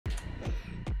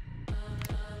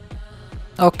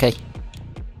Okay.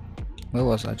 Where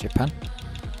was I? Japan?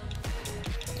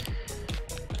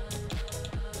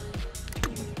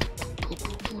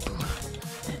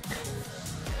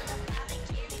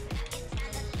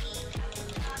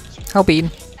 How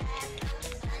been?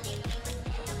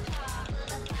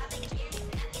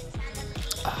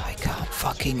 Oh, I can't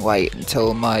fucking wait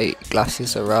until my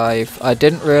glasses arrive. I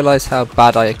didn't realise how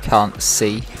bad I can't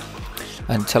see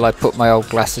until I put my old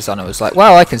glasses on. I was like,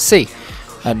 wow, I can see.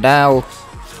 And now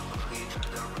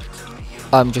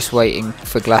I'm just waiting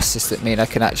for glasses that mean I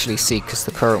can actually see, because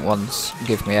the current ones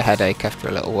give me a headache after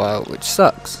a little while, which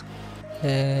sucks.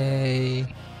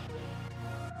 Hey.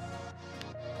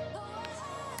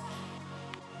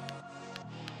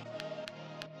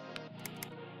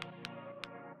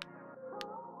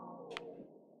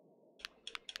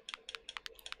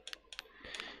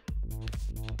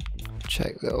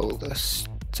 Check that all the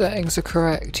settings are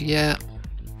correct, yeah.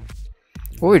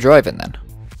 What are we driving then?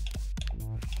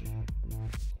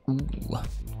 Ooh,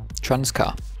 trans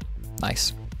car.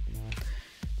 Nice.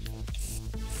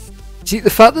 See, the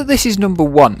fact that this is number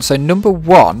 1, so number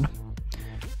 1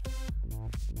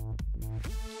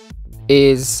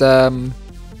 is the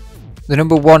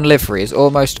number 1 livery is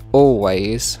almost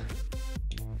always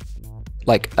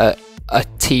like a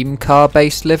team car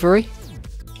based livery.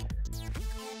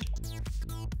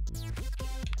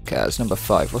 Okay, that's number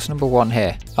 5. What's number 1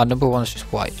 here? Oh, number 1 is just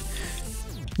white.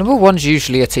 Number 1's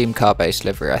usually a team car based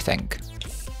livery, I think.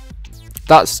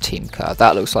 That's team car.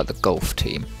 That looks like the golf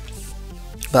team.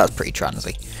 That's pretty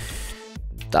transy.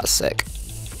 That's sick.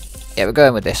 Yeah, we're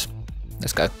going with this.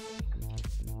 Let's go.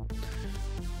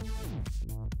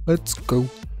 Let's go.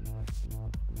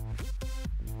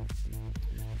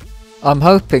 I'm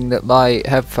hoping that my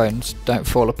headphones don't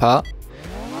fall apart.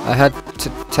 I had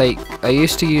to take... I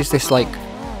used to use this, like,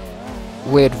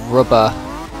 weird rubber...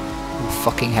 Oh,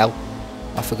 fucking hell.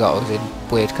 I forgot I was in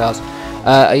weird cars.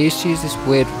 I used to use this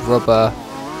weird rubber,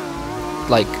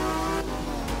 like,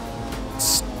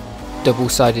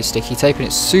 double-sided sticky tape, and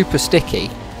it's super sticky,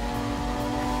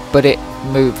 but it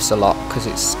moves a lot because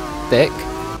it's thick.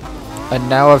 And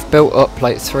now I've built up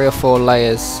like 3 or 4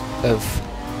 layers of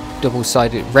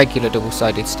regular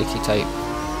double-sided sticky tape,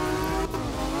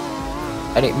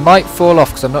 and it might fall off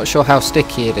because I'm not sure how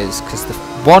sticky it is, because the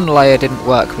one layer didn't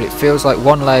work, but it feels like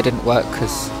one layer didn't work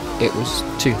because it was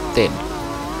too thin.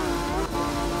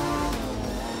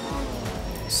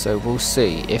 So we'll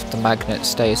see if the magnet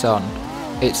stays on.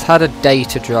 It's had a day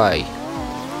to dry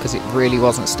because it really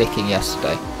wasn't sticking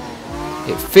yesterday.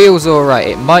 It feels alright.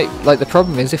 It might, like, the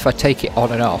problem is if I take it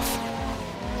on and off,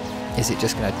 is it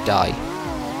just gonna die?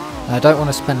 And I don't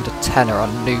want to spend a tenner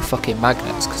on new fucking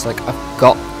magnets because, like, I've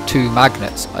got 2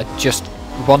 magnets.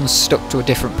 One's stuck to a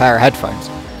different pair of headphones.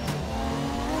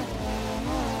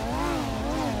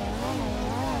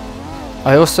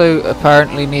 I also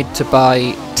apparently need to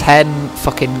buy 10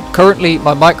 fucking... Currently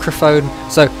my microphone...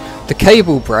 So the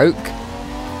cable broke,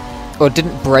 or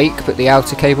didn't break, but the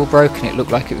outer cable broke and it looked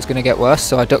like it was going to get worse,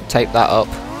 so I duct taped that up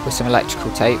with some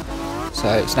electrical tape. So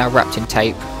it's now wrapped in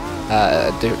tape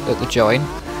at the join,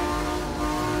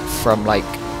 from like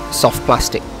soft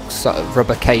plastic sort of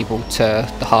rubber cable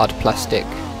to the hard plastic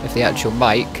of the actual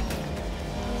mic.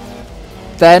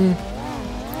 Then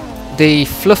the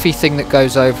fluffy thing that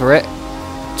goes over it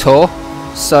tore,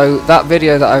 so that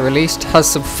video that I released has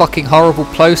some fucking horrible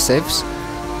plosives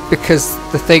because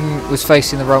the thing was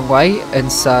facing the wrong way, and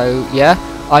so yeah,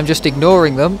 I'm just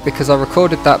ignoring them because I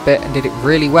recorded that bit and did it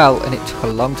really well, and it took a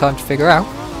long time to figure out.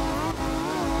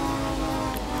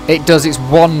 It does, it's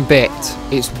 1 bit,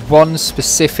 it's one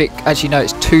specific, actually no,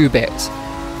 it's 2 bits.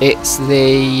 It's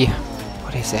the,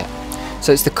 what is it?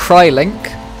 So it's the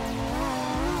Crylink,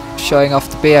 showing off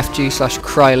the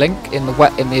BFG/Crylink in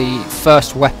the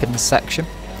first weapons section.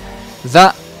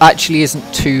 That actually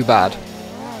isn't too bad.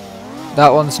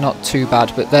 That one's not too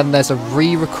bad, but then there's a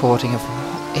re-recording of...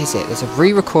 What is it? There's a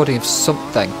re-recording of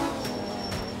something.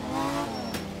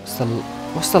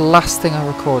 What's the last thing I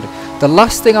recorded? The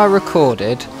last thing I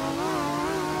recorded...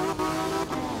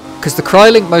 Because the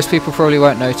Crylink, most people probably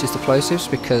won't notice the plosives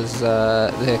because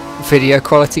the video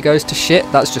quality goes to shit.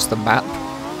 That's just the map.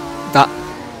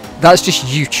 That's just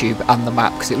YouTube and the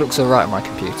map, because it looks alright on my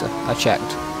computer. I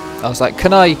checked. I was like,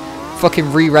 can I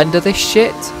fucking re-render this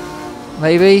shit?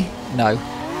 Maybe? No.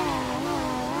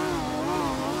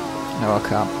 No, I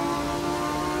can't.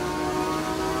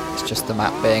 It's just the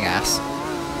map being ass.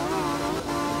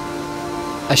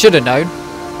 I should have known.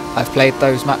 I've played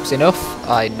those maps enough.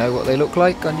 I know what they look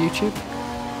like on YouTube.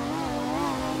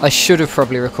 I should have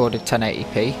probably recorded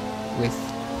 1080p with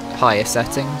higher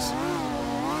settings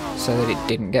so that it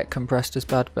didn't get compressed as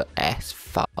bad, but it's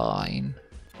fine.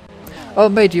 Oh,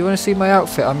 mate, do you want to see my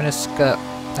outfit? I'm in a skirt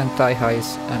and thigh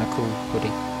highs and a cool hoodie.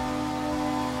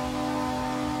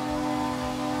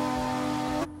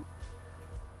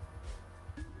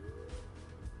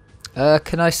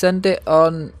 Can I send it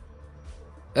on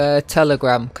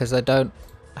Telegram? Because I don't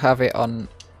have it on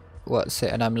what's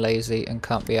it, and I'm lazy and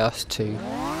can't be asked to.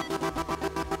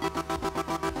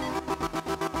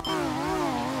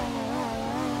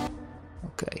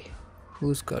 Okay,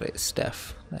 who's got it?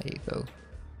 Steph. There you go.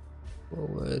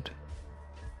 Forward.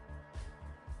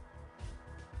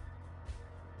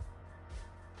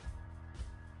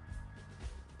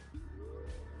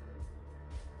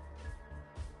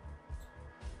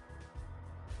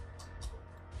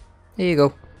 Here you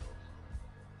go.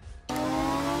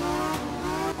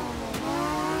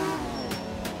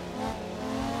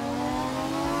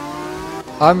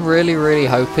 I'm really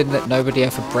hoping that nobody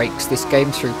ever breaks this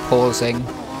game through pausing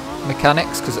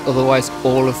mechanics, because otherwise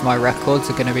all of my records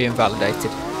are going to be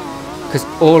invalidated. Because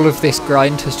all of this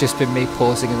grind has just been me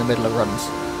pausing in the middle of runs.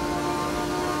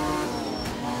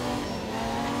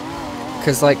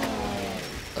 Because like,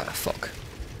 fuck.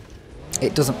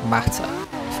 It doesn't matter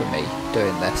for me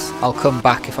doing this. I'll come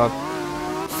back if I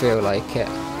feel like it.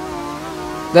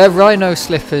 They're rhino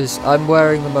slippers. I'm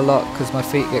wearing them a lot because my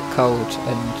feet get cold,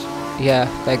 and yeah,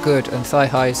 they're good. And thigh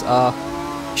highs are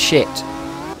shit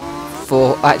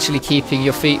for actually keeping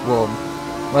your feet warm.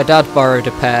 My dad borrowed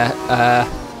a pair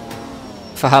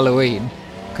for Halloween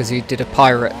because he did a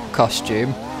pirate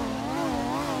costume,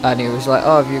 and he was like,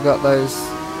 "Oh, have you got those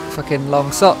fucking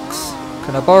long socks?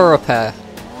 Can I borrow a pair?"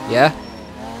 Yeah.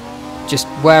 Just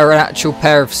wear an actual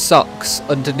pair of socks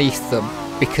underneath them,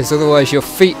 because otherwise your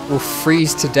feet will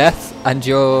freeze to death and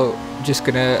you're just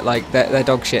gonna, like, they're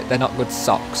dog shit. They're not good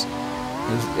socks.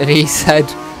 And he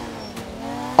said,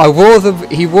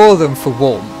 he wore them for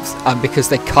warmth and because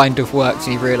they kind of worked,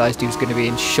 and he realised he was going to be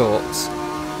in shorts.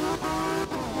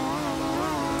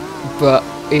 But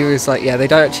he was like, yeah, they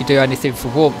don't actually do anything for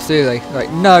warmth, do they? Like,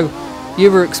 no,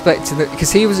 you were expecting that,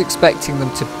 because he was expecting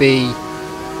them to be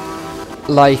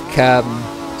like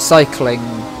cycling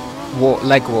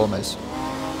leg warmers,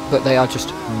 but they are just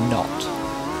not.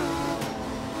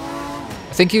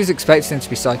 I think he was expecting them to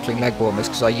be cycling leg warmers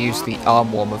because I use the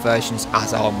arm warmer versions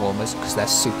as arm warmers because they're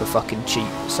super fucking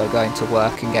cheap, so going to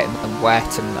work and getting them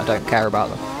wet, and I don't care about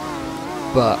them.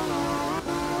 But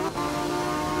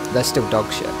they're still dog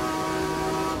shit.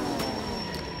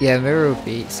 Yeah, mirror would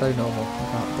be so normal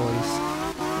about boys.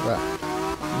 But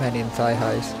men in thigh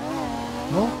highs.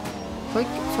 More? Like,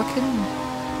 fucking...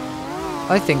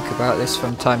 I think about this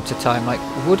from time to time, like,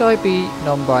 would I be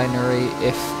non-binary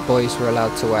if boys were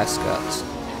allowed to wear skirts?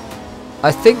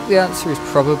 I think the answer is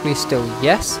probably still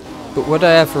yes, but would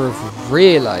I ever have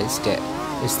realised it,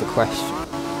 is the question.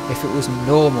 If it was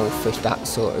normal for that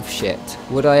sort of shit,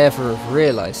 would I ever have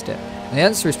realised it? And the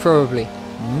answer is probably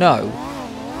no,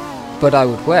 but I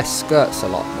would wear skirts a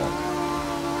lot more.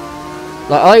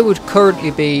 Like, I would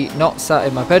currently be not sat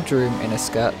in my bedroom in a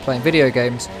skirt playing video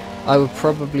games. I would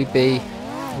probably be...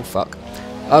 oh fuck.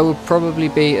 I would probably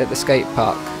be at the skate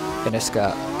park in a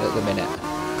skirt at the minute.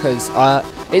 Because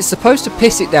it's supposed to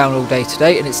piss it down all day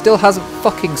today, and it still hasn't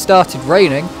fucking started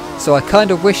raining. So I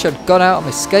kind of wish I'd gone out on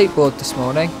my skateboard this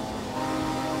morning.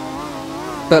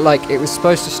 But like, it was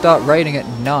supposed to start raining at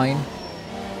 9.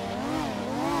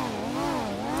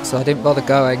 So I didn't bother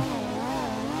going.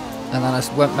 And then I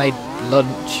went and made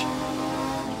lunch.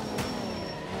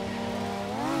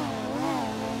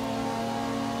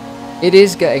 It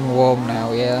is getting warm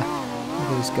now, yeah.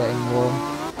 It is getting warm.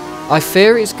 I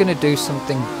fear it's going to do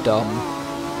something dumb.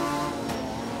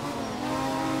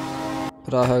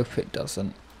 But I hope it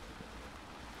doesn't.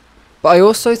 But I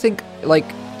also think,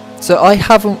 like... so I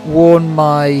haven't worn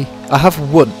my... I have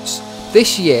once.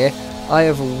 This year, I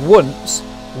have once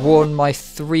worn my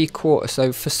 3/4.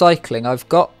 So for cycling, I've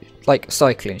got, like,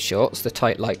 cycling shorts. The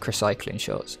tight lycra cycling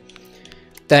shorts.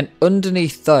 Then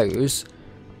underneath those...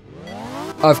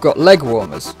 I've got leg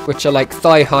warmers, which are like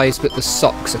thigh highs, but the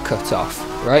socks are cut off,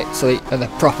 right? So and they're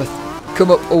proper,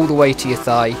 come up all the way to your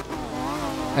thigh,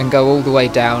 and go all the way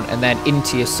down, and then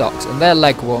into your socks. And they're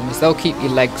leg warmers. They'll keep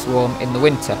your legs warm in the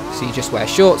winter. So you just wear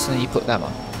shorts and then you put them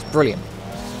on. It's brilliant.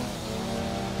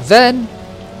 Then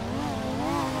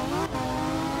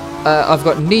I've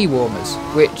got knee warmers,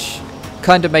 which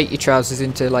kind of make your trousers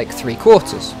into like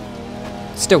 3/4.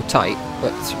 Still tight,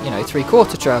 but you know,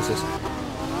 3/4 trousers.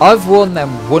 I've worn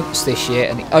them once this year,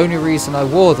 and the only reason I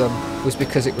wore them was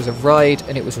because it was a ride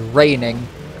and it was raining,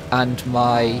 and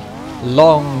my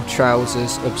long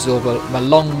trousers absorb my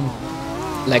long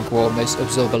leg warmers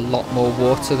absorb a lot more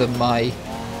water than my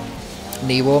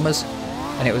knee warmers,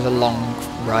 and it was a long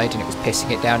ride and it was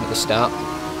pissing it down at the start.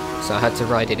 So I had to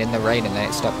ride it in the rain, and then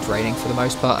it stopped raining for the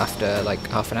most part after like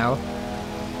half an hour.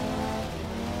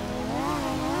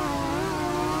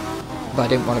 But I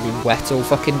didn't want to be wet all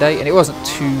fucking day, and it wasn't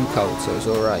too cold, so it was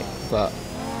alright. But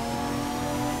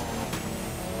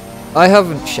I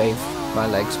haven't shaved my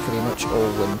legs pretty much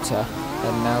all winter,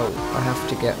 and now I have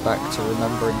to get back to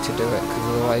remembering to do it, because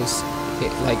otherwise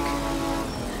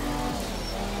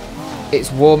it's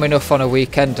warm enough on a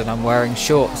weekend and I'm wearing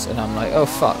shorts and I'm like, oh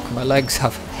fuck, my legs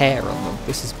have hair on them.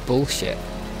 This is bullshit.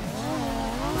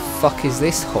 The fuck is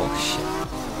this horseshit?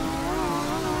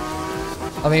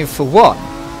 I mean, for one,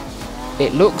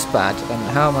 it looks bad, and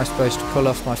how am I supposed to pull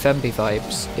off my Femby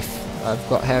vibes if I've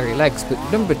got hairy legs? But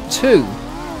number two,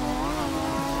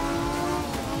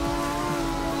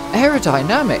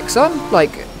 aerodynamics. I'm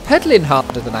like pedaling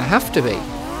harder than I have to be.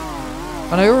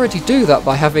 And I already do that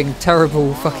by having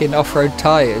terrible fucking off-road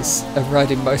tyres and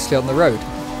riding mostly on the road,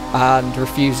 and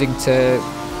refusing to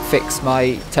fix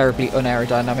my terribly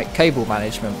unaerodynamic cable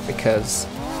management because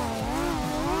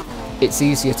it's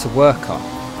easier to work on,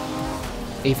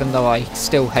 even though I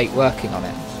still hate working on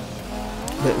it.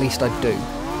 But at least I do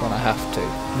when I have to.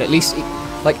 And at least,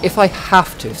 like, if I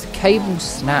have to, if the cable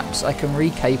snaps, I can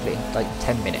recable it in like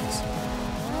 10 minutes.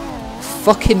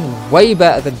 Fucking way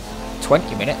better than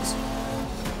 20 minutes.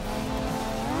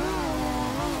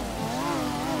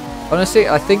 Honestly,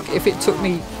 I think if it took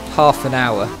me half an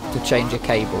hour to change a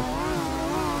cable,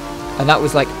 and that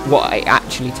was like what it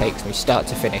actually takes me start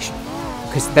to finish,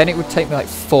 because then it would take me like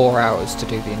 4 hours to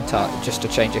do the entire, just to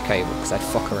change a cable, because I'd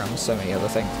fuck around with so many other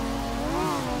things.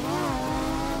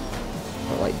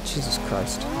 But like, Jesus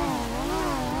Christ.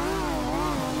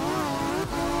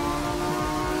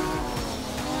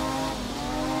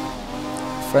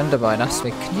 A friend of mine asked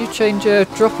me, can you change a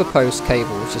dropper post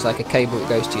cable, which is like a cable that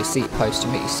goes to your seat post to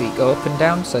make your seat go up and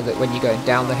down, so that when you're going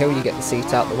down the hill you get the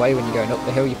seat out the way, when you're going up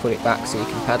the hill you put it back so you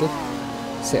can pedal,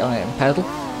 sit on it and pedal,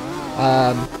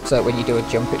 so that when you do a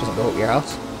jump it doesn't go up your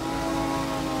ass.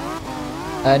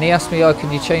 And he asked me, oh, can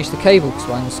you change the cable because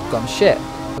mine's gone shit?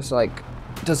 I was like,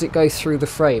 does it go through the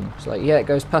frame? It's like, yeah, it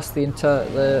goes past the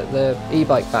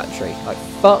e-bike battery. Like,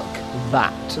 fuck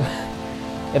that.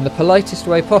 In the politest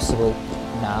way possible.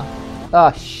 Nah.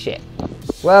 Ah, shit.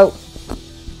 Well,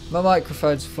 my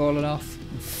microphone's fallen off.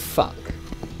 Fuck.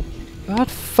 God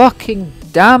fucking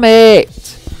damn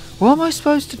it! What am I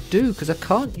supposed to do? Because I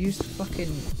can't use the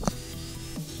fucking...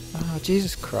 Oh,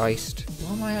 Jesus Christ.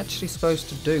 What am I actually supposed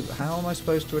to do? How am I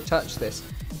supposed to attach this?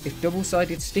 If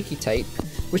double-sided sticky tape,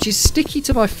 which is sticky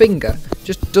to my finger,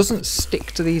 just doesn't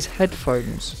stick to these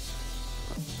headphones.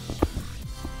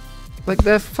 Like,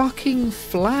 they're fucking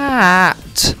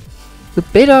flat. The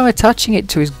bit I'm attaching it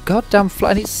to is goddamn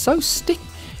flat, and it's so sticky.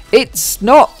 It's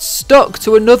not stuck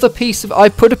to another piece of... I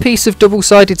put a piece of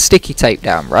double-sided sticky tape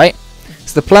down, right?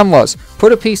 So the plan was,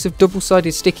 put a piece of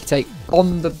double-sided sticky tape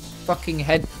on the fucking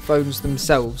headphones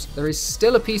themselves. There is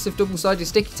still a piece of double-sided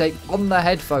sticky tape on the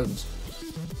headphones.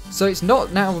 So it's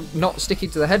not now not sticky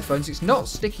to the headphones, it's not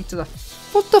sticky to the...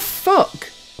 What the fuck?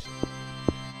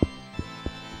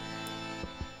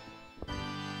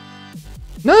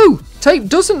 No! Tape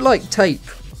doesn't like tape.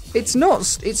 It's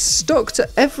not. It's stuck to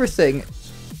everything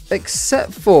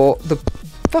except for the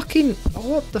fucking...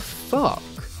 What the fuck?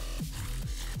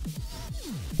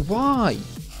 Why?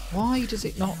 Why does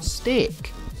it not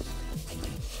stick?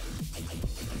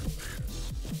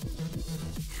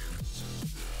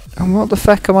 And what the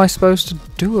fuck am I supposed to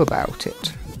do about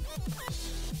it?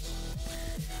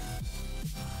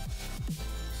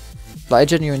 Like, I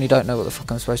genuinely don't know what the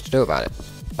fuck I'm supposed to do about it.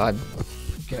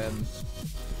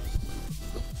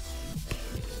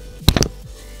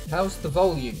 How's the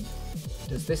volume?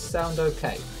 Does this sound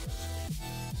okay?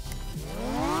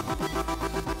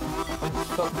 Thank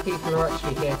fuck people are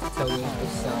actually here to tell me if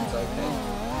this sounds okay.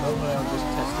 Normally I'm just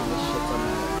testing this shit on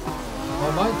my own.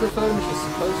 My microphone, which is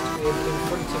supposed to be in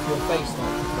front of your face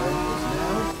microphone, is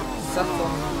now sat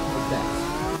on the desk.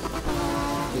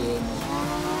 In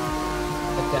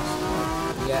a desk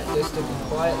mode. Yeah, distant and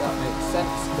quiet, that makes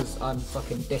sense, because I'm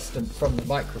fucking distant from the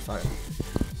microphone.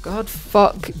 God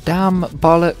fuck, damn,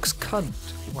 bollocks,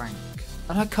 cunt, wank.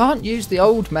 And I can't use the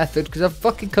old method, because I've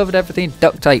fucking covered everything in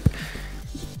duct tape.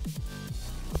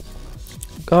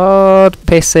 God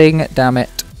pissing, damn it.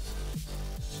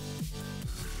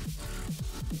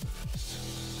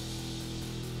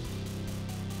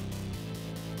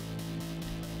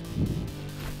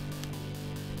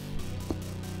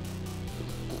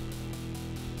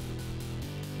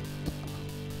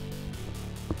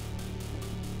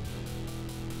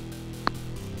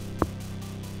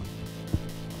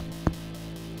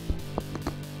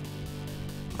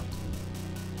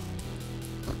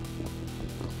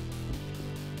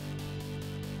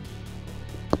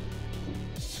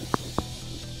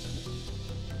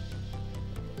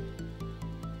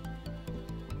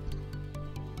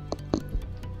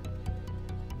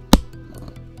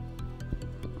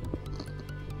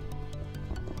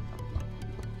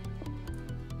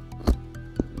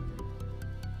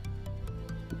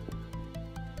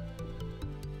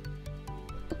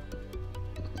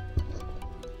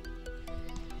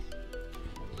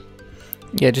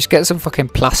 Yeah, just get some fucking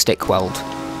plastic weld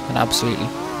and absolutely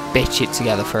bitch it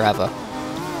together forever.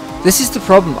 This is the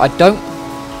problem. I don't,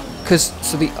 because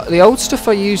so the old stuff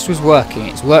I used was working.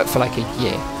 It's worked for like a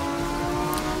year.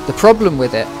 The problem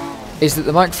with it is that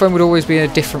the microphone would always be in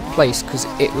a different place because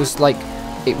it was like,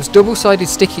 it was double-sided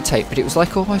sticky tape, but it was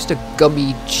like almost a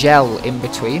gummy gel in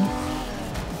between.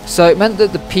 So it meant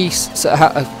that the piece, so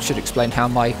I should explain how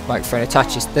my microphone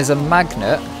attaches. There's a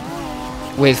magnet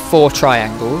with 4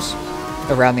 triangles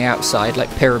around the outside,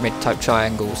 like pyramid type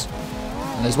triangles.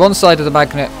 And there's one side of the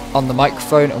magnet on the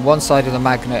microphone and one side of the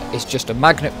magnet is just a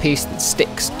magnet piece that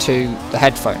sticks to the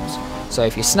headphones. So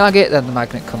if you snag it, then the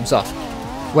magnet comes off.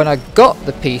 When I got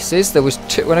the pieces, there was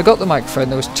 2, when I got the microphone,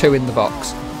 there was 2 in the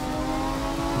box.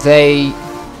 The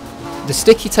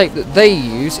sticky tape that they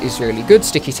use is really good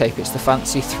sticky tape. It's the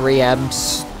fancy 3M,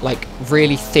 like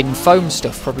really thin foam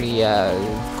stuff, probably a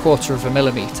 1/4 of a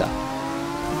millimetre,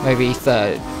 maybe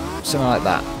 1/3, something like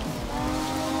that.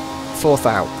 1/4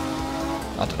 out.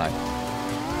 I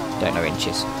don't know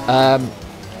inches.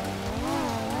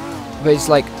 But it's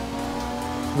like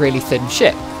really thin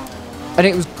shit, and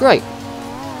it was great.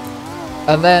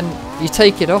 And then you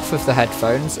take it off of the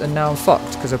headphones, and now I'm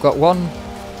fucked because I've got one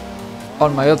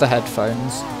on my other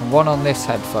headphones and one on this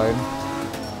headphone,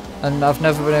 and I've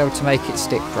never been able to make it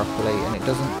stick properly, and it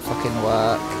doesn't fucking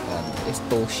work, and it's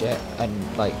bullshit, and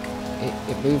like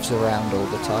it moves around all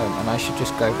the time, and I should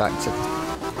just go back to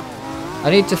I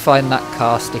need to find that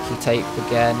car sticky tape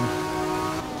again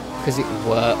because it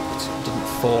worked, it didn't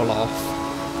fall off,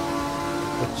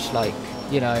 which, like,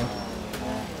 you know,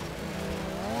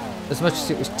 as much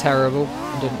as it was terrible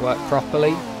and didn't work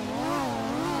properly,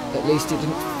 at least it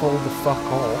didn't fall the fuck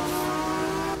off.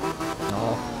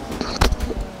 Oh.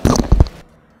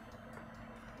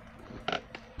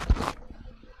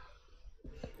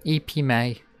 EP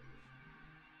May.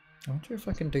 I wonder if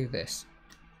I can do this.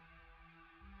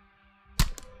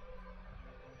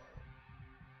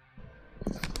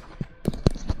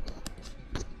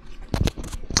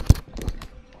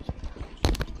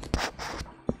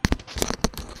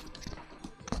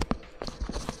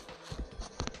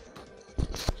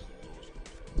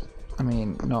 I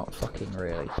mean, not fucking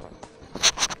really.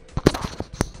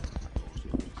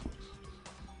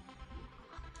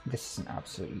 This is an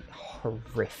absolutely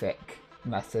horrific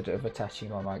method of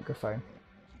attaching my microphone.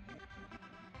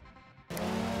 The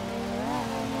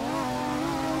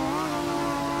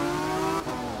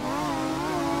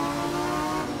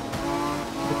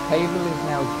cable is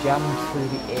now jammed through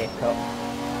the ear cup.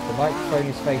 The microphone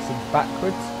is facing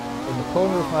backwards. In the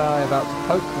corner of my eye, about to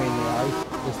poke me in the eye,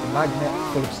 is the magnet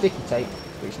full of sticky tape,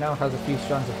 which now has a few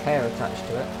strands of hair attached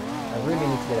to it. I really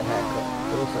need to get a haircut.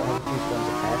 It also has a few strands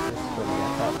of hair, so this is probably going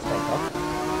to hurt to take off.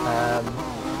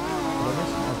 I'll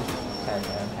just tear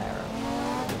my own hair out.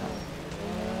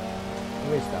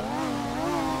 Who is that?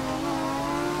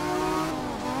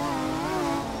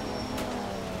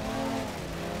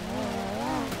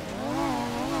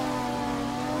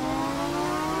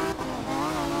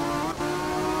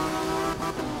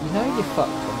 You know you're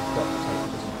fucked when duct tape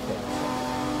doesn't fit.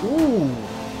 Ooh!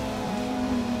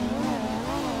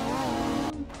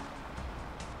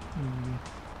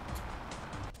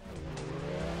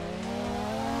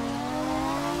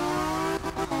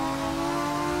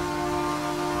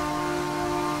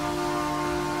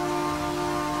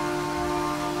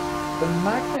 The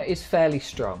magnet is fairly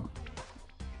strong.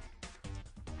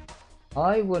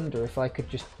 I wonder if I could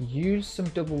just use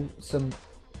some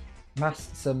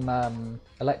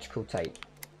electrical tape,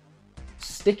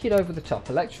 stick it over the top.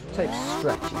 Electrical tape's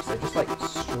stretchy, so just like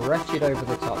stretch it over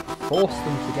the top, force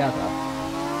them together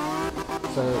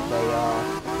so that they are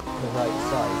the right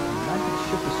size. And the magnet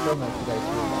should be strong enough to go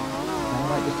through that. And I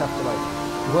might just have to, like,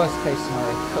 worst case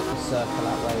scenario, cut the circle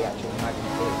out where the actual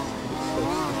magnet is, because it's still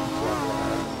sticking to everywhere.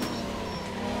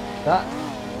 That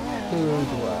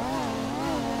could work.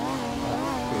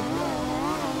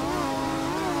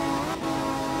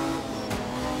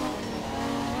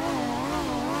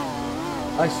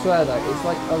 I swear though, it's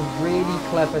like a really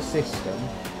clever system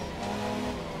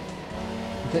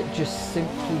that just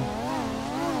simply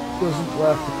doesn't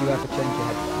work if you ever change your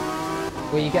headphones.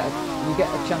 Where you get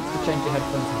a chance to change your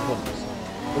headphones once,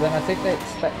 but then I think they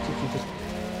expect you to just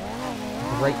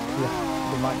break the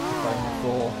microphone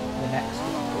for the next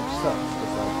one, which sucks.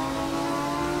 It's like,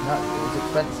 no, it was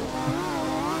expensive.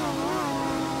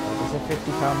 Like, it's a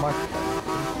 £50 microphone.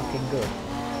 It's fucking good.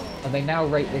 And they now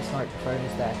rate this microphone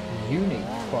as their unique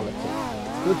quality.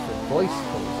 It's good for voice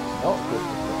calls, it's not good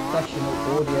for professional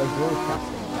audio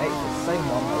broadcasting. Mate, it's the same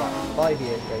one that like 5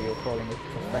 years ago you were calling it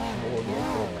professional audio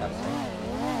broadcasting.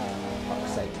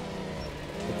 Fuck's sake.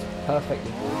 It's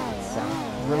perfectly good. It sounds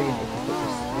brilliant if you put the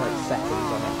right settings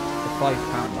on it. The £5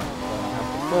 microphone I had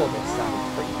before this sounded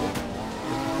pretty good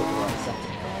if you put the right settings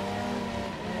on it.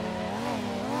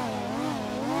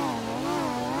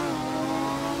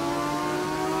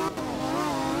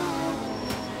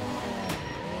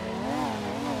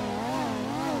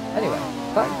 Anyway,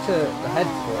 back to the head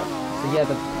for it. So yeah,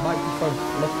 the microphone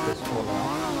fluff has fallen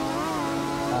off,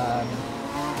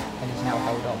 and is now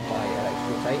held on by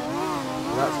electrical tape,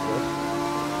 so that's good.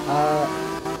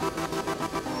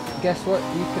 Guess what?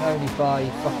 You can only buy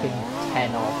fucking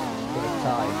 10 off at a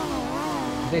time.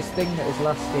 This thing that has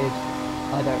lasted,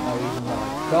 I don't know even when I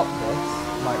got this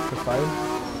microphone,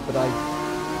 but I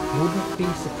wouldn't be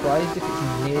surprised if it's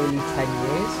nearly 10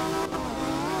 years.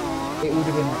 It would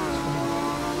have been like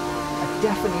I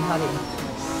definitely had it in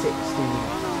 2016.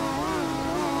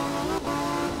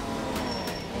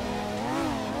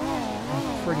 I'm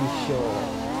pretty sure.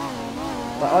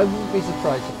 But I wouldn't be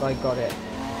surprised if I got it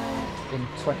in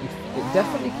 20... It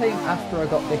definitely came after I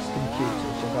got this computer,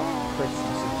 which I got for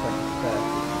Christmas in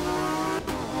 2013.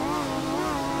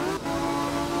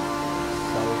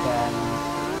 So then...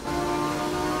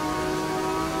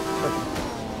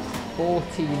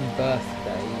 2014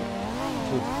 birthday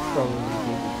would probably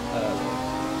be the earliest.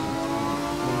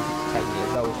 It means it's 10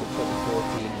 years old, but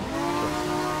 2014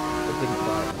 Christmas. I didn't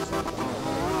buy it myself.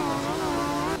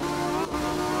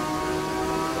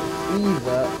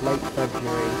 Either late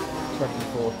February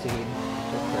 2014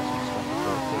 or Christmas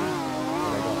 2014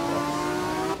 when I got this,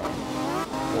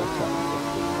 or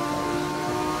 2015.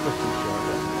 I'm pretty sure it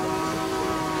wasn't 2016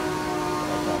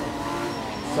 when I got it.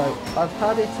 So I've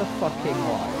had it a fucking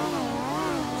while.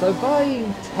 So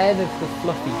buying 10 of the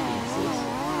fluffy pieces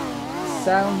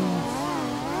sounds...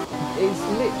 It's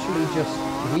literally just,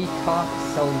 we can't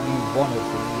sell you one of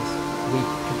these, we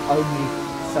can only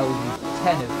sell you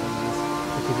 10 of these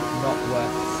because it's not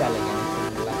worth selling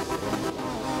anything less than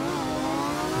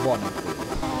one of these,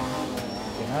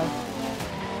 you know?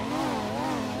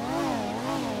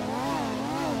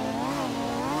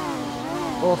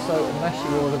 Also, unless you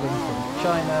order them from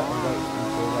China and wait for them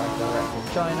to arrive direct from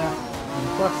China, in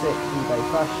classic eBay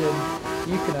fashion,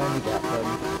 you can only get them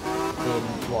in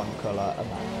one colour, and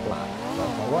that's black. So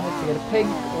if I wanted to get a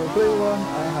pink or a blue one,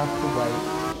 I have to wait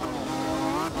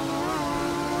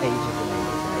ages and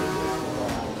ages and ages to go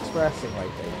on Express and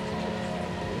wait ages and ages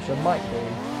and ages, which I might do,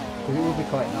 because it would be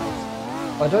quite nice.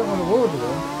 I don't want to order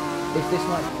them if this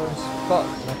microphone's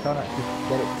fucked and I can't actually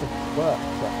get it to work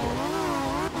properly.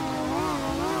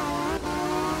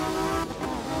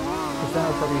 Then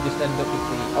I'll probably just end up with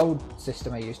the old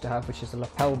system I used to have, which is a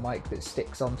lapel mic that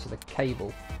sticks onto the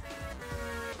cable.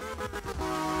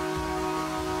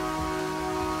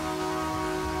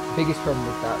 The biggest problem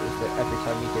with that was that every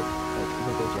time you did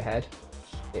wiggled your head,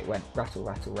 it went rattle,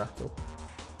 rattle, rattle,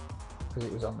 because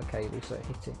it was on the cable, so it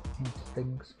hit it into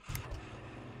things.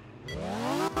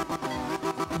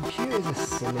 Computers are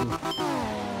silly.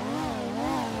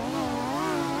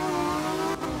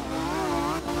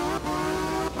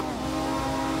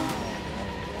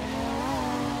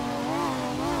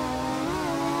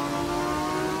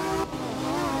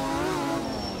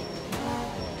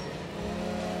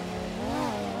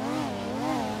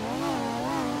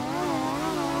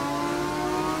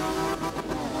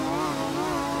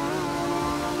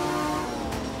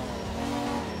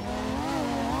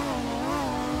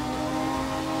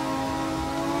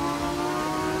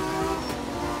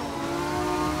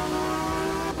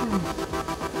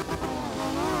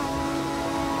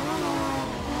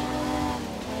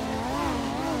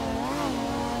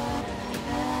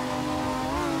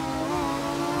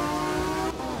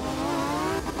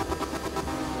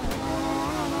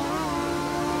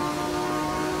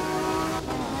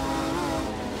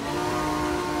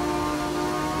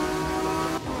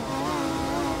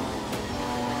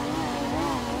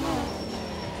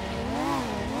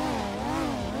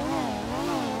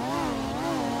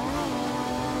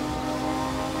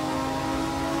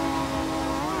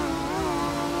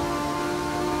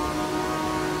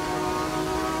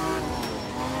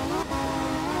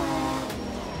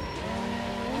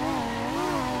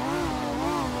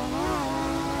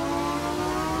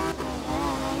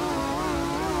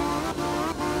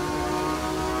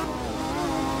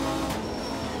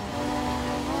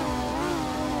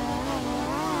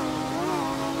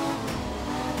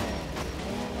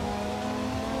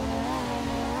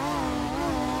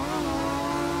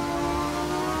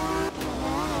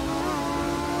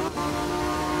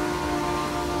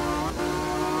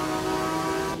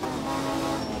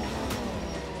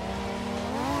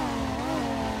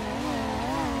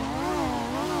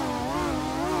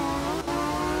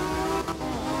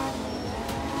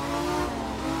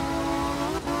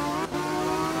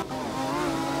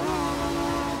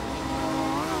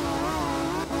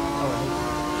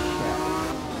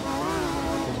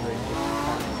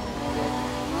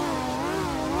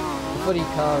 funny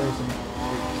car isn't group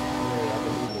 3, I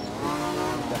believe it's group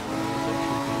 4. It definitely is a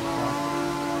GT car.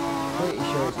 Pretty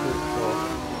sure it's group 4.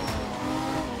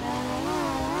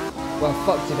 Well, I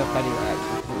fucked it up anyway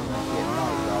actually because it was meant to be at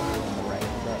night rather than in the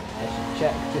rain, but I should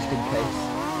check just in case.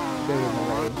 Go in the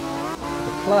rain.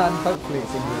 The plan, hopefully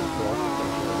it's in group 4, I'm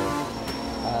pretty sure it is.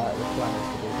 The plan is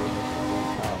to do the initial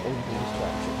group car, all these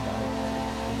tracks at night.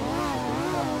 In the initial group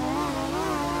car.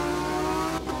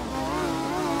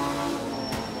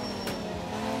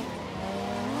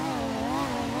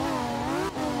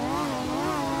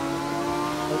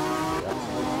 Hopefully that's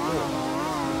group 4.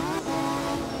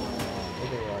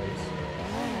 Otherwise,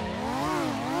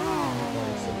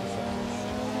 very silly sounds.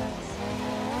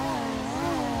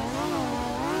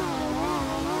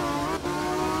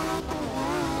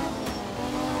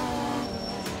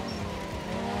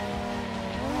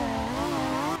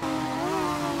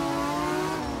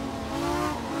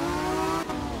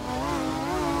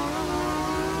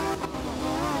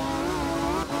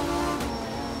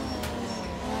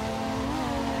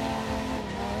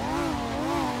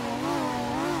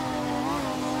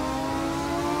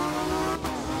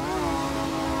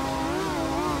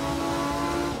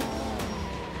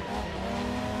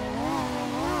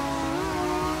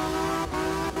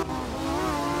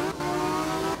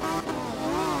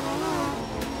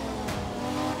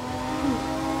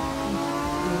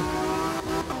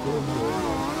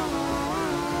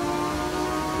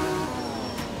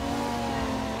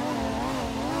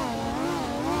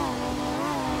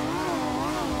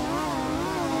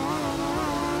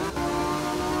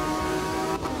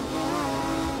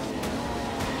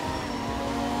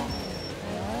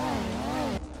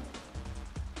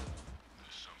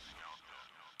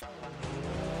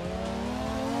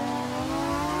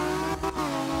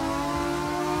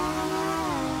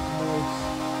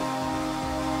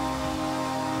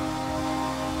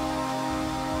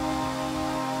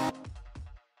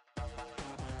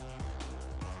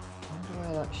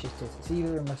 Shit is. It's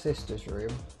either in my sister's room.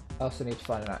 I also need to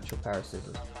find an actual pair of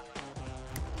scissors.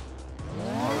 There's no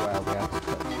way I'll be able to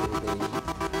cut through the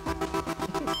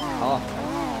half now.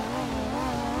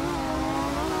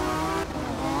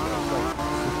 It's like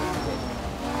super thick.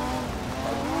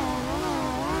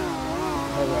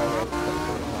 No way I'll be able to cut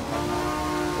through it.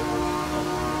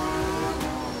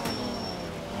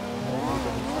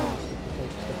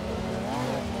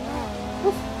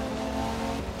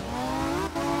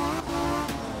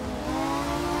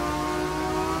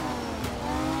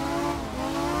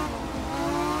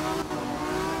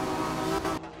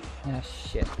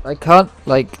 Shit. I can't,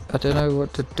 like, I don't know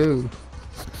what to do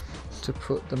to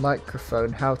put the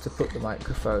microphone, how to put the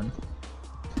microphone.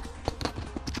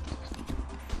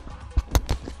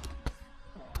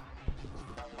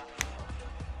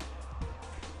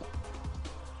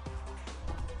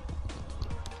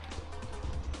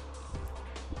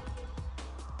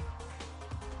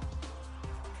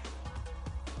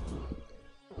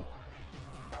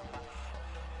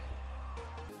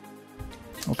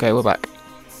 Okay, we're back.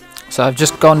 So I've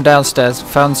just gone downstairs,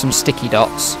 found some sticky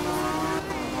dots.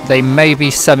 They may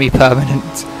be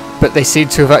semi-permanent, but they seem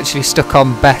to have actually stuck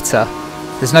on better.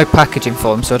 There's no packaging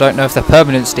for them, so I don't know if they're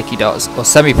permanent sticky dots or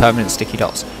semi-permanent sticky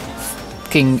dots.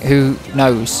 Fucking who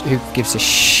knows? Who gives a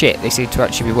shit? They seem to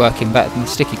actually be working better than the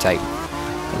sticky tape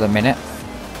for the minute.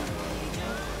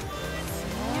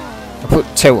 I put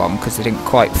 2 on because they didn't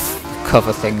quite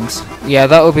cover things. Yeah,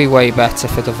 that will be way better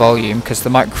for the volume because the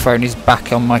microphone is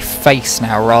back on my face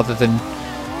now rather than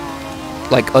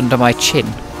like under my chin.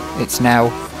 It's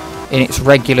now in its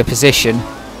regular position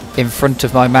in front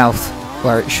of my mouth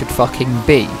where it should fucking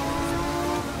be.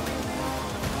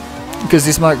 Because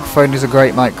this microphone is a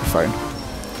great microphone.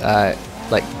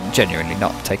 Like, genuinely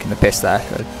not taking the piss there.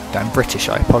 I'm British,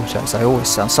 I apologise. I always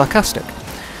sound sarcastic.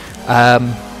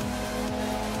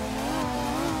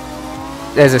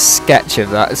 There's a sketch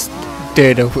of that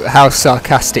doing how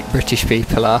sarcastic British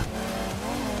people are.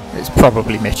 It's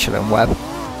probably Mitchell and Webb.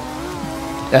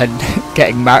 And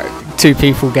getting married, 2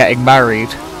 people getting married.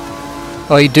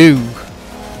 I do.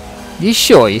 You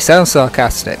sure? You sound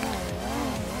sarcastic.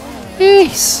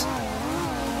 Yes.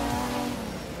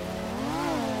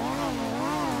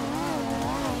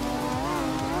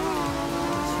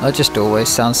 I just always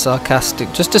sound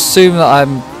sarcastic. Just assume that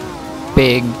I'm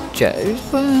being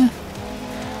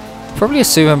probably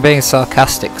assume I'm being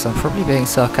sarcastic, because I'm probably being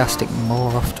sarcastic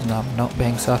more often than I'm not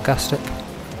being sarcastic.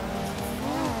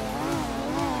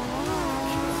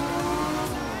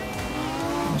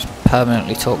 Just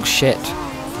permanently talk shit.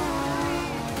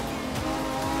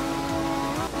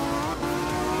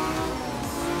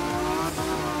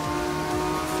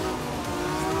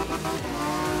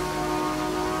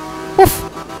 Woof!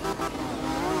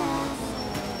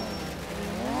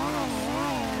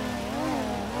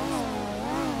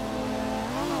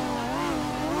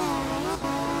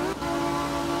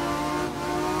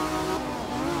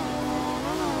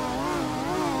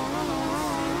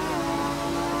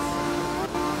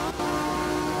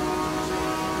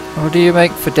 What do you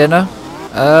make for dinner?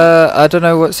 I don't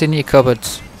know what's in your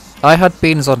cupboards. I had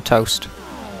beans on toast.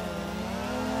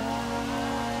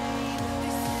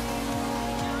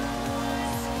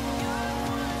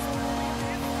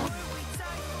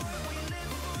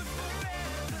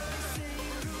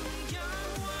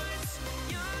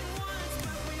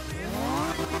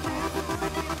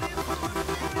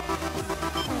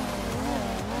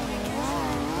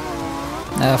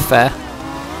 Fair.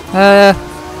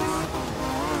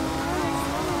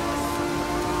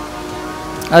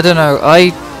 I don't know.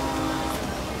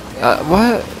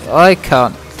 I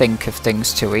can't think of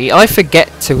things to eat. I forget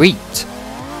to eat.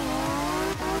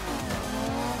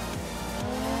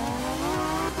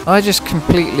 I just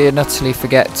completely and utterly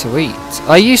forget to eat.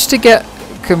 I used to get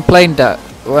complained at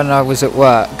when I was at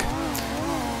work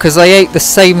because I ate the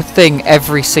same thing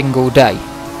every single day.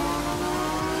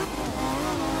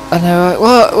 And they were like,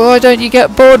 well, why don't you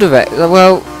get bored of it?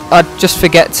 Well, I'd just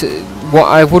forget to...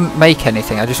 I wouldn't make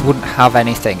anything. I just wouldn't have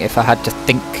anything if I had to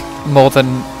think more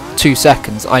than 2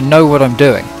 seconds. I know what I'm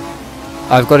doing.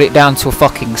 I've got it down to a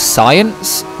fucking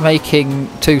science. Making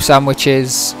 2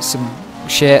 sandwiches, some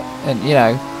shit, and you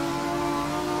know...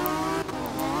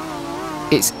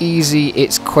 It's easy,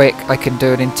 it's quick. I can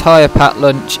do an entire packed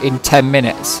lunch in 10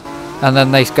 minutes. And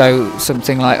then they go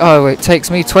something like, oh, it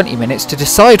takes me 20 minutes to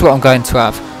decide what I'm going to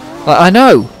have. Like, I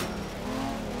know.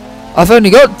 I've only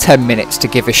got 10 minutes to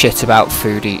give a shit about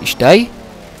food each day.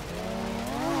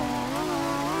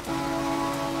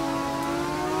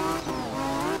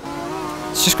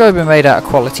 It's just got to be made out of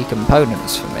quality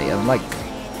components for me. I'm like,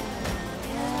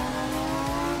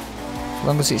 as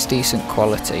long as it's decent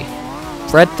quality.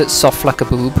 Bread that's soft like a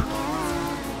boob.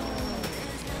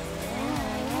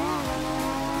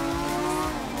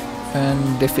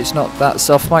 And if it's not that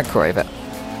soft, microwave it.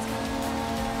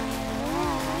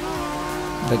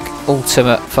 Like,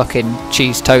 ultimate fucking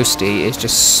cheese toasty is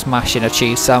just smashing a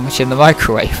cheese sandwich in the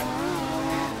microwave.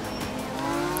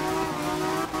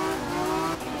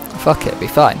 Fuck it, it'll be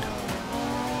fine.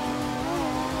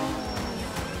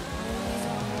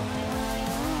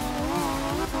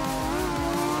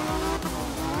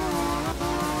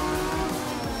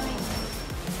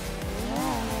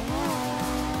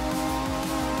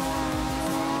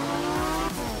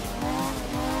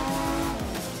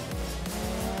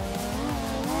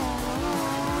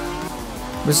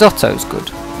 Risotto's good.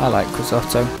 I like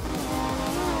risotto.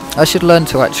 I should learn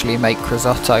to actually make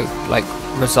risotto, like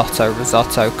risotto,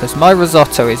 because my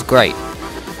risotto is great.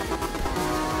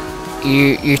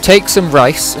 You take some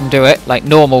rice and do it like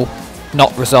normal,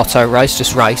 not risotto rice,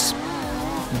 just rice,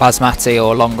 basmati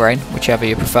or long grain, whichever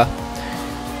you prefer.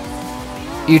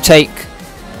 You take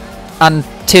a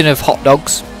tin of hot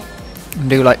dogs and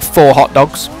do like 4 hot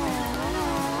dogs.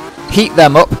 Heat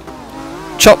them up,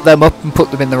 chop them up and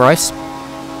put them in the rice.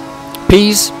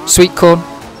 Peas, sweet corn,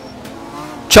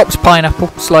 chopped pineapple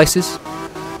slices,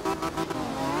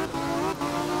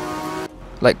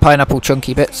 like pineapple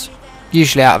chunky bits,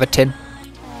 usually out of a tin.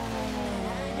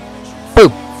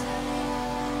 Boom!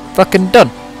 Fucking done.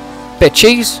 Bit of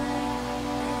cheese.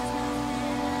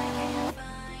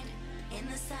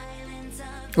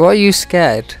 Why are you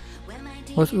scared?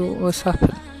 What's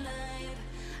happened?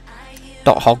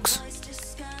 Dot hogs.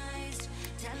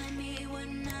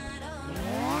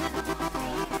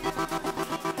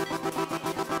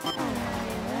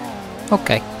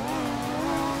 Okay.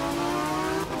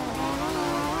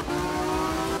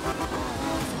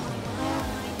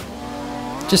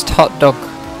 Just hot dog.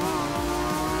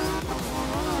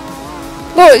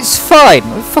 No, it's fine.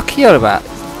 What the fuck are you on about?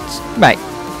 Mate.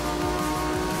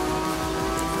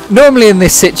 Normally in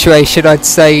this situation I'd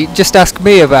say just ask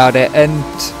me about it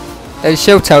and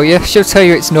she'll tell you. She'll tell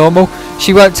you it's normal.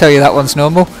 She won't tell you that one's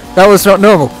normal. That one's not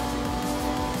normal.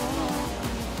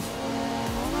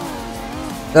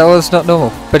 That was not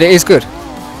normal, but it is good.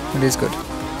 It is good.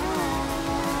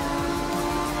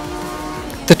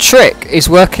 The trick is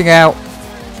working out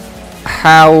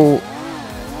how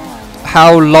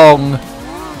long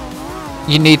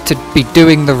you need to be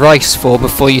doing the rice for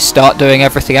before you start doing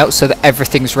everything else, so that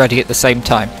everything's ready at the same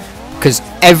time. Because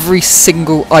every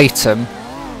single item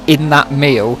in that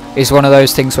meal is one of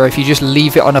those things where if you just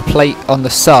leave it on a plate on the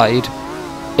side,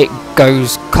 it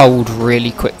goes cold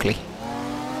really quickly.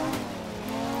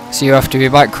 So you have to be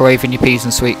microwaving your peas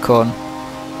and sweet corn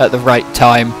at the right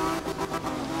time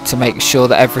to make sure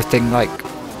that everything like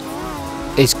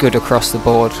is good across the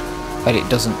board and it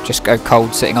doesn't just go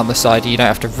cold sitting on the side. You don't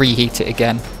have to reheat it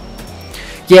again.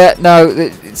 Yeah, no,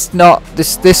 it's not.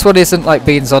 This one isn't like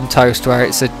beans on toast where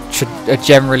it's a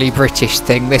generally British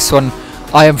thing. This one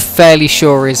I am fairly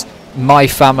sure is my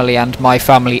family and my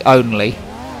family only.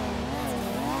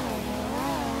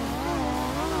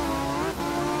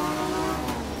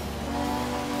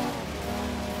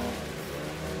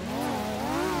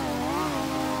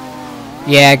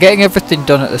 Yeah, getting everything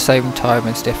done at the same time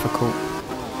is difficult.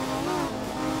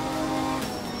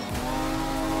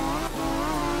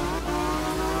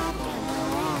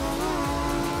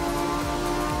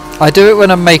 I do it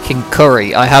when I'm making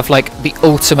curry. I have like the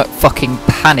ultimate fucking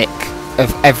panic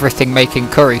of everything making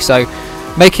curry. So,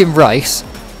 making rice,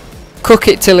 cook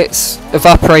it till it's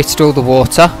evaporated all the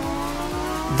water,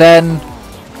 then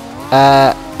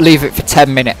leave it for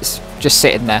 10 minutes, just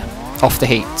sitting there, off the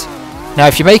heat. Now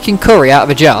if you're making curry out of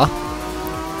a jar,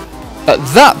 at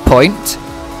that point,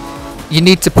 you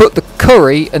need to put the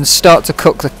curry and start to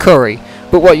cook the curry.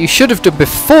 But what you should have done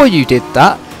before you did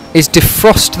that is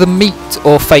defrost the meat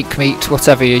or fake meat,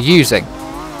 whatever you're using.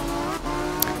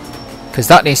 Because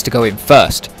that needs to go in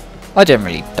first. I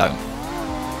generally don't.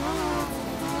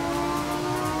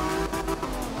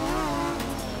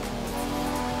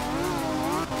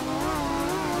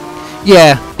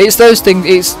 Yeah, it's those things.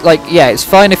 It's like, yeah, it's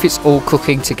fine if it's all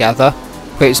cooking together,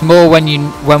 but it's more when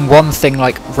one thing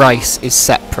like rice is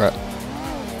separate,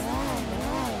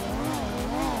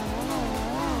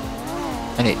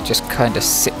 and it just kind of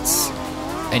sits,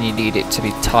 and you need it to be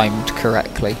timed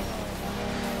correctly.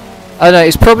 I don't know,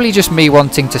 it's probably just me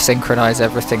wanting to synchronize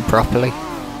everything properly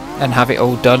and have it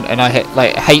all done, and I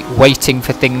hate waiting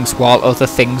for things while other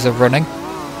things are running.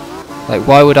 Like,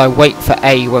 why would I wait for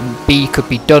A when B could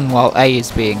be done while A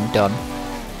is being done?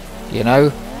 You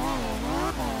know?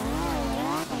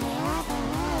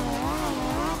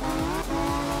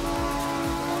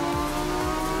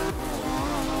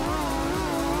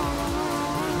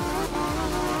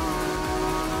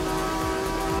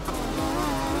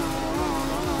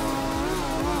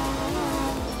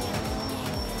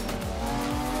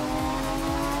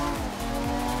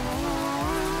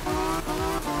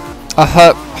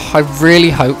 I really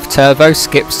hope Turbo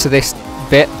skips to this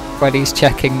bit when he's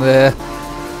checking the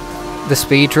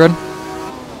speedrun,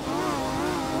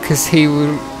 because he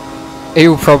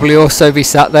will probably also be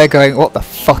sat there going, what the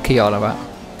fuck are you on about?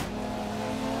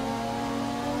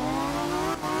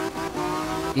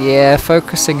 Yeah,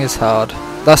 focusing is hard.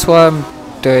 That's why I'm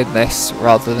doing this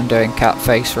rather than doing cat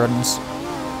face runs,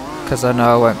 because I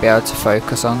know I won't be able to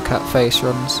focus on cat face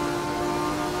runs.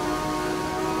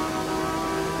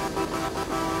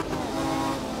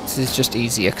 This is just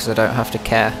easier because I don't have to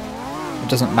care. It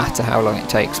doesn't matter how long it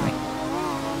takes me.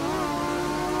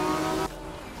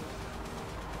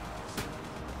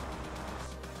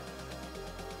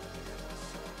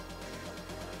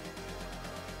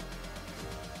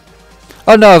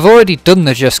 Oh no, I've already done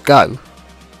the just go.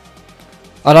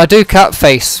 And I do cat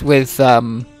face with a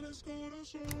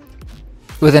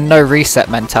no reset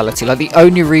mentality. Like, the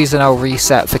only reason I'll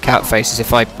reset for cat face is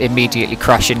if I immediately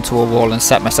crash into a wall and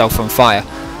set myself on fire.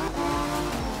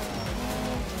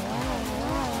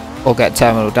 Or get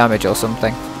terminal damage or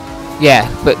something. Yeah,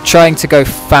 but trying to go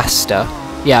faster.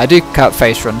 Yeah, I do cat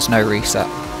face runs, no reset.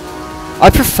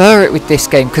 I prefer it with this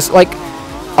game because, like,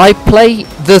 I play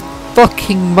the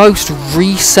fucking most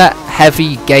reset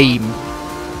heavy game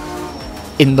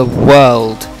in the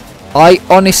world. I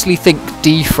honestly think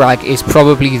Defrag is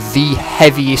probably the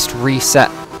heaviest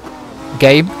reset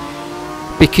game,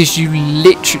 because you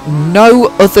literally, no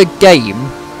other game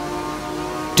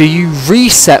do you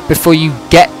reset before you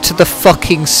get to the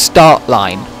fucking start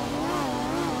line.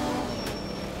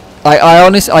 I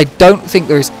honestly, I don't think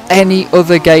there is any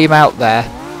other game out there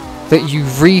that you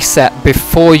reset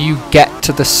before you get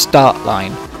to the start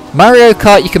line. Mario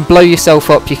Kart, you can blow yourself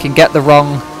up, you can get the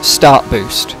wrong start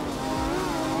boost.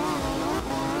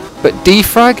 But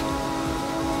Defrag,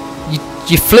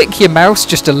 you flick your mouse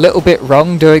just a little bit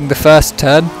wrong during the first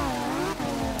turn,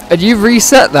 and you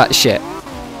reset that shit.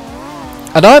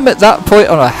 And I'm at that point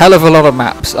on a hell of a lot of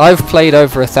maps. I've played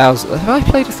over 1,000. Have I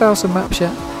played 1,000 maps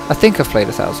yet? I think I've played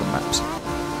 1,000 maps.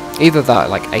 Either that or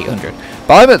like 800.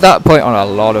 But I'm at that point on a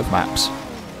lot of maps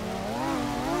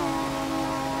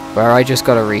where I just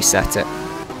gotta reset it.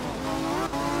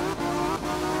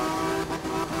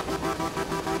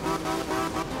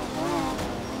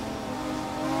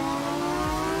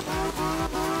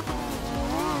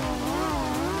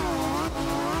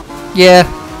 Yeah,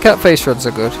 cat face runs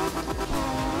are good.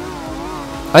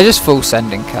 I just full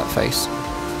send in cat face.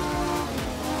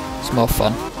 It's more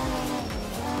fun.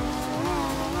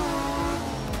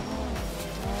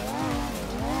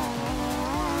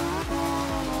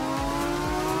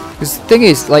 Because the thing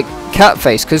is, like, cat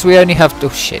face, because we only have, oh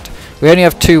shit, we only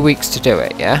have 2 weeks to do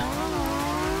it, yeah?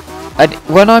 And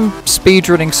when I'm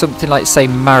speedrunning something like, say,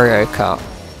 Mario Kart,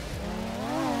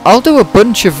 I'll do a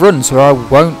bunch of runs where I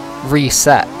won't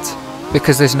reset,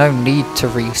 because there's no need to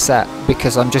reset,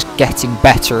 because I'm just getting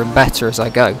better and better as I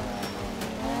go.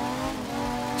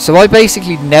 So I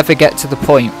basically never get to the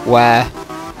point where,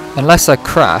 unless I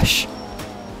crash...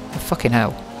 Oh, fucking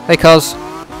hell. Hey, cuz.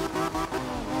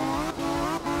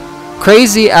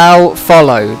 Crazy Owl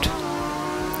followed.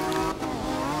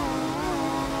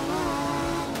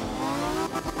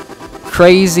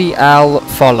 Crazy Owl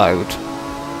followed.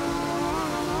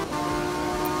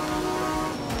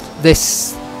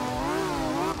 This...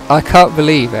 I can't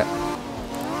believe it.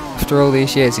 After all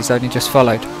these years, he's only just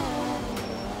followed.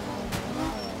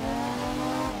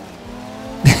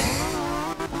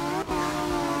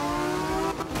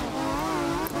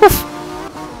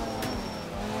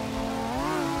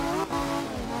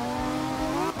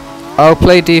 I'll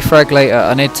play defrag later.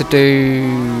 I need to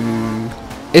do...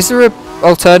 Is there a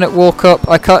alternate walk up?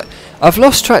 I can't... I've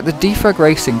lost track. The defrag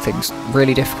racing thing's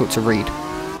really difficult to read,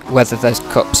 whether there's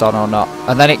cups on or not.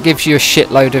 And then it gives you a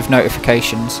shitload of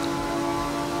notifications.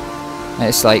 And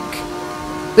it's like,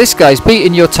 this guy's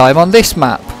beating your time on this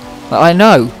map. Like, I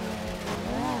know.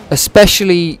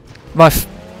 Especially my...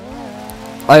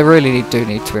 I really do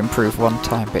need to improve one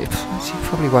time, but it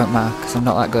probably won't matter because I'm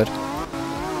not that good.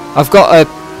 I've got a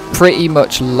pretty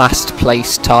much last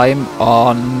place time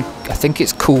on, I think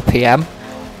it's Cool PM.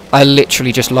 I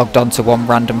literally just logged onto one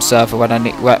random server when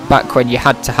back when you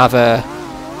had to have a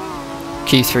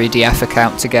gr3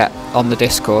 account to get on the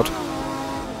Discord,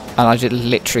 and I just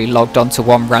literally logged onto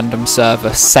one random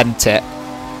server, sent it.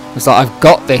 It was like, I've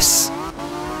got this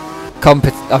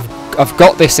I've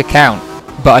got this account,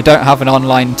 but I don't have an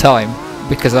online time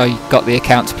because I got the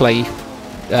account to play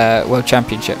World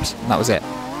Championships, and that was it.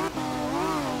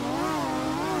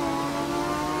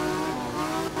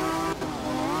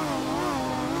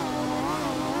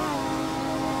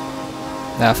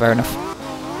 No, fair enough.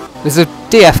 There's a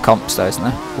DF comps though, isn't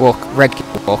there? Regular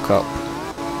walk up.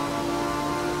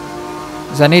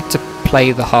 Because I need to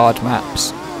play the hard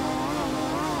maps.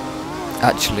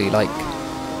 Actually, like...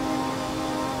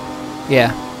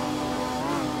 Yeah.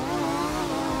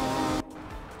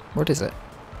 What is it?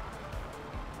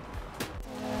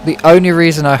 The only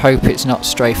reason I hope it's not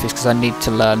strafe is because I need to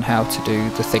learn how to do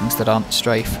the things that aren't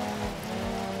strafe.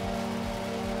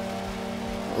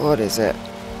 What is it?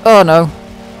 Oh no.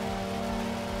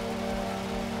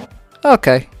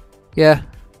 Okay, yeah,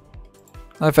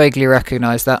 I vaguely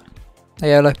recognise that.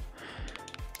 Hey, hello.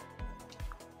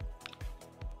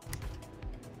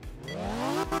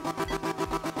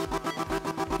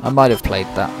 I might have played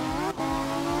that.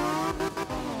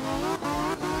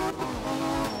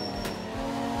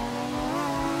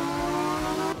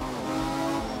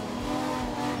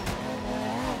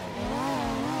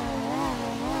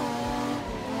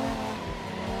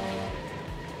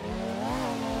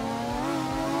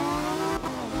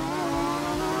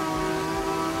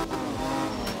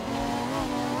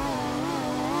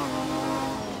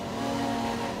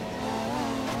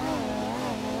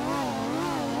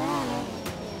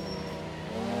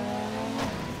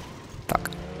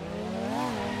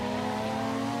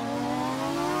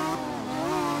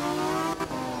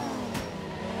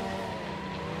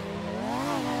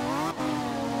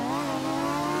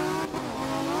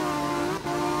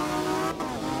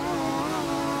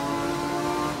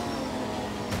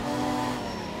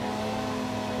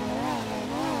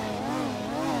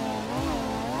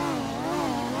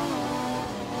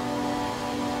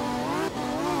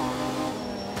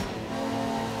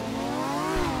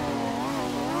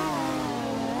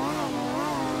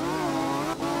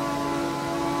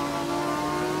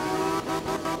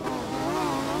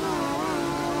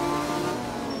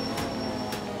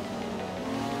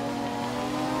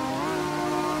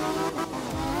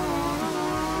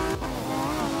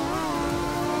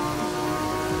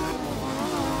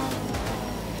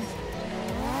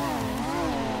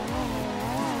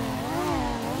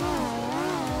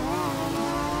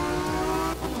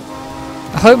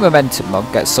 I hope Momentum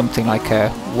Mod gets something like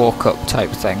a walk-up type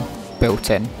thing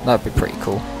built in. That'd be pretty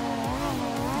cool.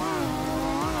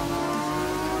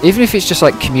 Even if it's just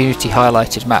like community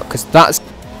highlighted map, because that's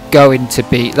going to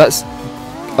be, that's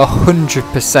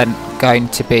 100% going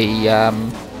to be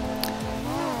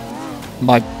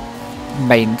my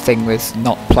main thing with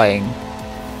not playing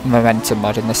Momentum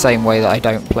Mod, in the same way that I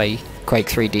don't play Quake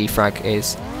 3 Defrag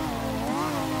is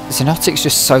Xenotic's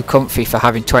just so comfy for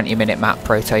having 20-minute map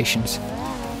rotations.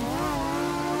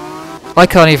 I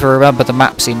can't even remember the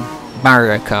maps in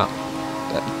Mario Kart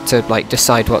to like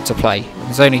decide what to play.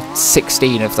 There's only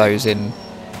 16 of those in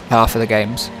half of the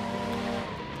games.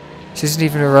 This isn't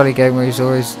even a rally game where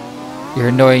you're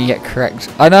annoying yet correct.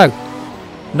 I know.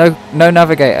 No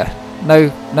navigator. No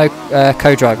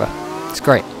co-driver. It's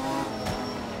great.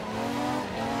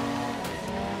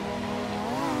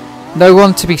 know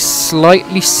one to be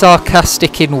slightly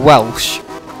sarcastic in Welsh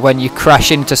when you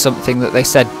crash into something that they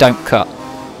said don't cut.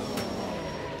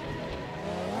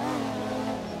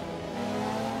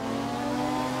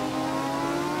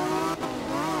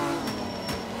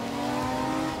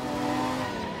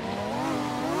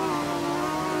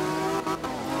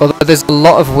 Although there's a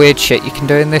lot of weird shit you can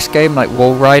do in this game, like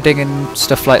wall riding and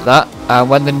stuff like that.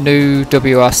 When the new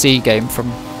WRC game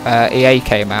from EA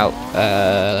came out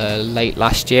late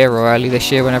last year or early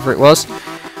this year, whenever it was,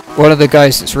 one of the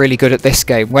guys that's really good at this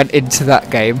game went into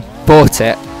that game, bought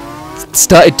it,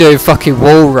 started doing fucking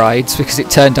wall rides because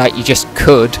it turned out you just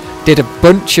could, did a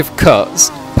bunch of cuts,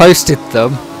 posted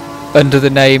them under the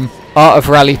name Art of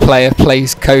Rally Player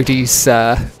Plays Cody's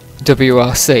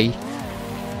WRC.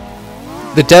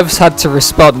 The devs had to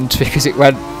respond because it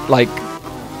went like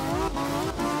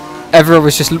everyone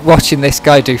was just watching this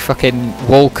guy do fucking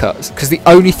wall cuts, because the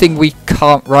only thing we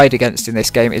can't ride against in this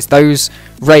game is those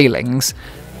railings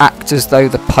act as though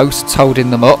the posts holding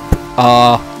them up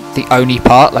are the only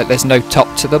part, like there's no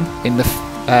top to them in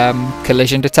the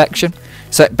collision detection,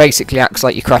 so it basically acts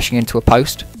like you're crashing into a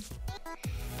post,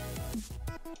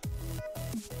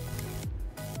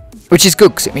 which is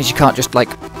good because it means you can't just like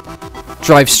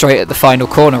drive straight at the final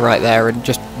corner right there and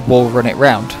just wall run it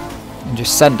round and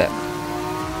just send it.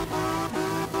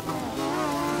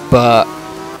 But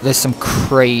there's some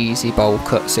crazy bowl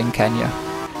cuts in Kenya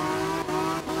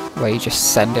where you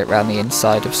just send it round the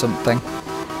inside of something.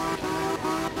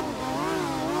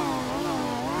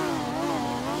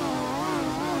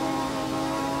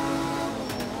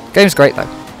 Game's great though.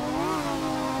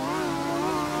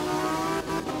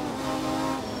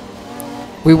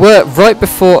 We were right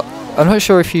before. I'm not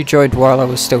sure if you joined while I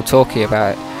was still talking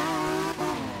about it.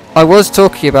 I was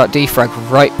talking about defrag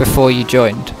right before you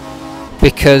joined,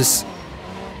 because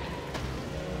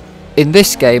in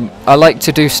this game I like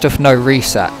to do stuff no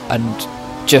reset,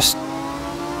 and just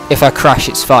if I crash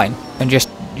it's fine, and just,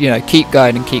 you know, keep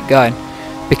going and keep going,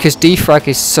 because defrag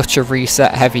is such a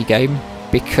reset heavy game,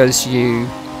 because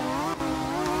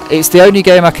it's the only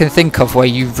game I can think of where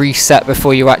you reset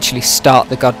before you actually start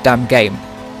the goddamn game.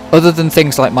 Other than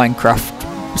things like Minecraft,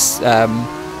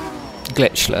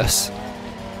 glitchless.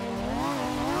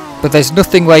 But there's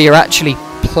nothing where you're actually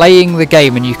playing the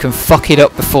game and you can fuck it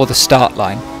up before the start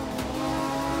line.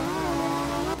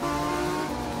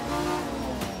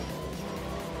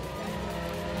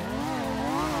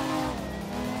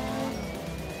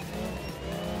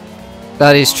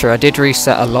 That is true, I did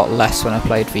reset a lot less when I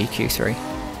played VQ3.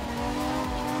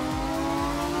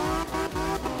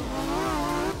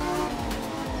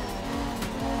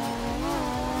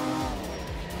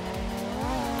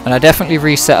 And I definitely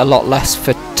reset a lot less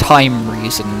for time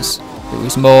reasons. It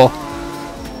was more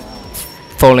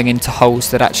falling into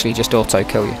holes that actually just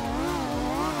auto-kill you.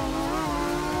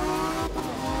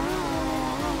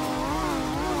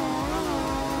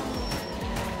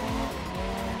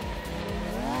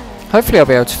 Hopefully I'll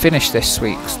be able to finish this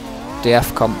week's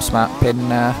DF comps map in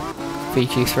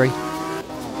VQ3.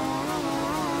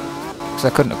 Because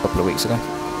I couldn't a couple of weeks ago.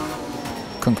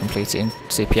 Couldn't complete it in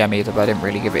CPM either, but I didn't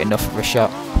really give it enough of a shot.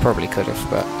 Probably could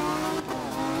have, but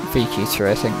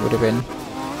VQ3 I think would have been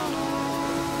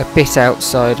a bit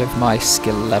outside of my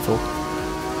skill level.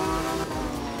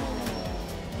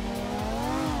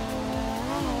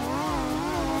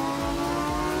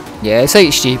 Yeah, it's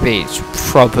HGB, it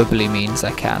probably means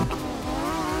I can.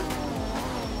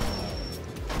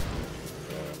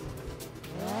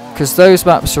 Because those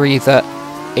maps are either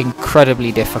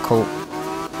incredibly difficult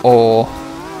or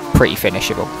pretty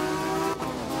finishable.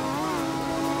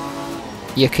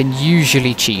 You can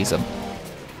usually cheese them.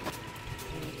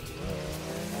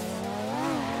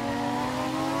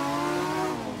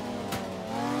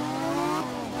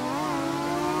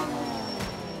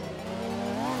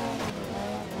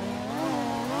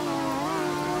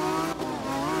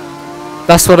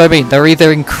 That's what I mean, they're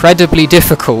either incredibly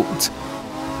difficult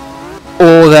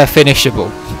or they're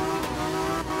finishable.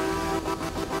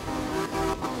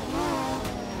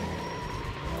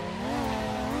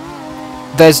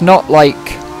 There's not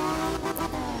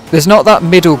that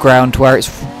middle ground where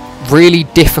it's really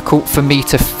difficult for me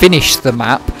to finish the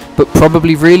map, but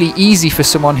probably really easy for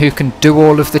someone who can do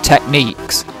all of the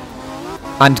techniques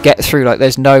and get through. Like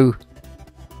there's no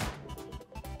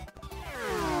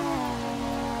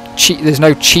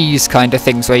cheese kind of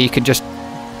things where you can just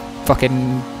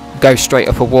fucking go straight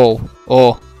up a wall,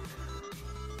 or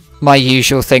my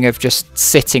usual thing of just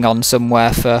sitting on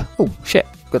somewhere for, oh shit,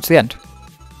 got to the end.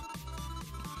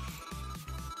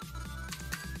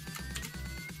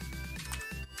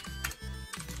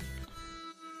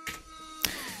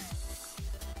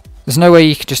 There's no way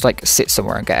you could just like sit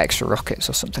somewhere and get extra rockets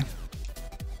or something.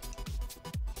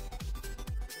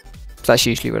 That's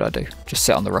usually what I do. Just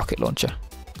sit on the rocket launcher.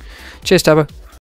 Cheers, Tabo.